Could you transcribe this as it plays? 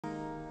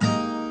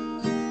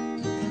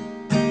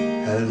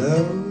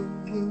Hello,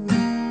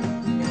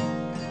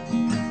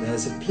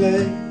 there's a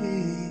place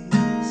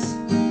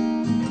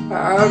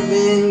I've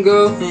been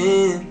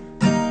going,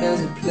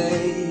 there's a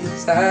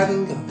place I've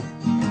been going.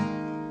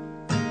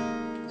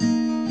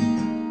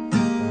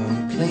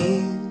 I'm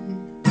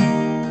clean,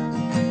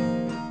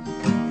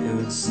 it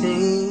would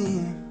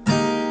seem.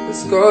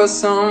 Let's go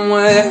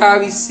somewhere I'll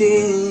be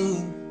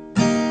seen,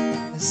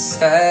 as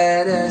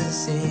sad as it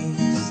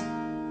seems.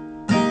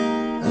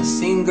 I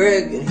seen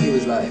Greg and he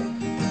was like,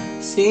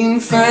 seen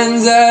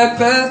friends at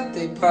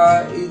birthday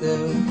party, they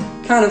were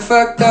kinda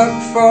fucked up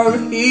before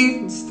it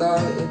even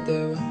started.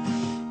 They were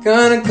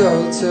gonna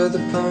go to the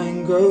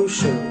Pine Grove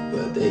show,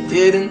 but they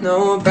didn't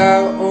know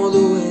about all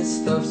the weird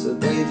stuff, so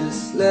they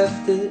just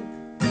left it.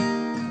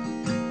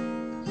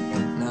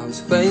 And I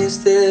was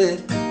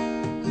wasted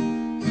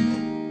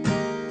and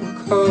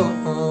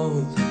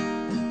cold,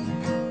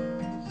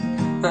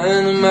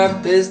 minding my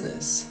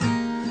business.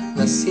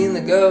 I seen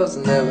the girls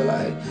and they were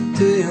like,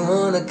 do you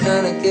wanna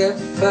kinda get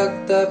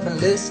fucked up and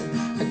listen?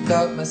 I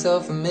got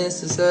myself a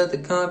missus, so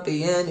there can't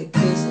be any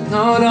kissing.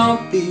 No,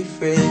 don't be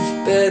afraid,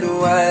 you better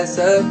wise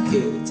up.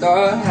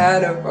 Guitar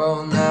had a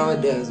roll, now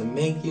it doesn't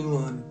make you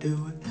wanna do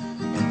it.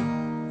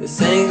 This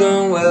ain't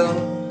going well.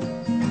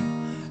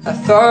 I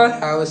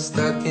thought I was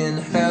stuck in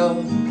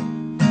hell,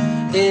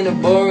 in a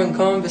boring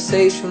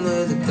conversation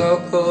with a girl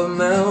called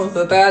Mel,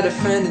 about a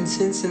friend in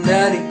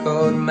Cincinnati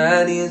called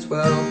Maddie as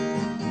well.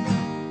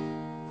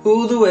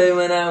 Pulled away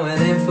when I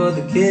went in for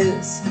the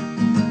kiss.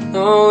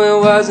 No, it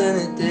wasn't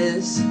a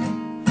diss.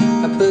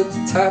 I put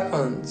the top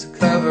on to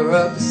cover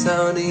up the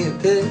sound of your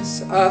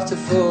piss. After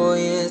 4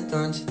 years,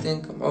 don't you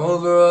think I'm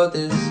over all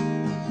this?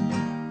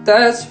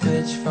 That's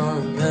rich from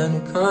a man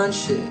who can't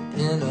shit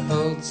in a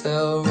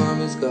hotel room.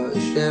 He's got a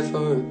share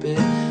for a bit,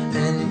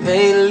 and he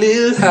made a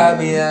little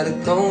hobby out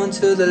of going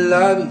to the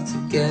lobby to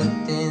get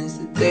things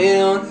that they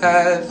don't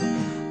have.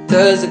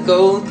 Does it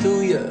go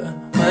through you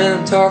when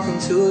I'm talking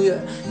to you?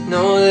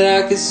 Know that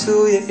I could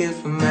sue you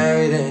if we're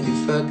married and you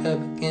fuck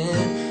up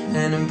again,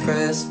 and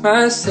impress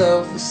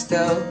myself with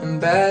stealth and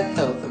bad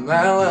health and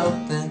my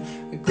wealth and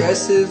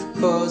regressive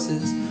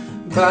causes.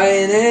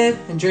 Buying it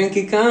and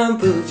drinking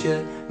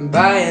kombucha and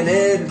buying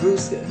it a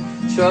rooster.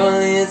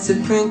 Surely it's a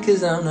print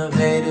cause I'm not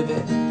made of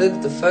it. Look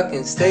at the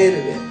fucking state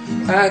of it.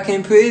 I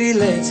came pretty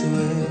late to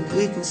it.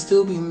 We can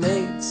still be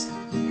mates,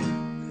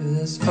 cause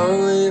it's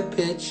only a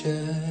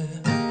picture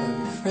of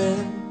your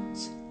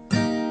friends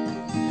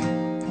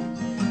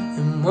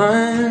in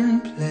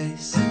one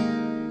place,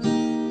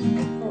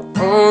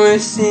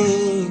 always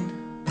seen,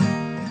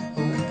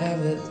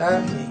 whatever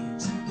that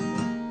means.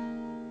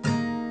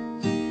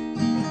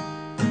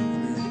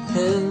 And I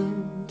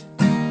depend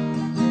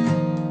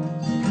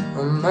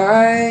on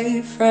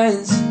my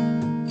friends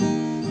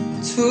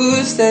to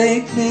stay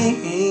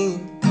clean,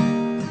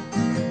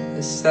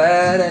 as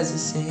sad as it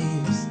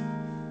seems,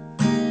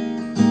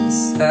 as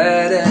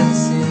sad as it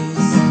seems.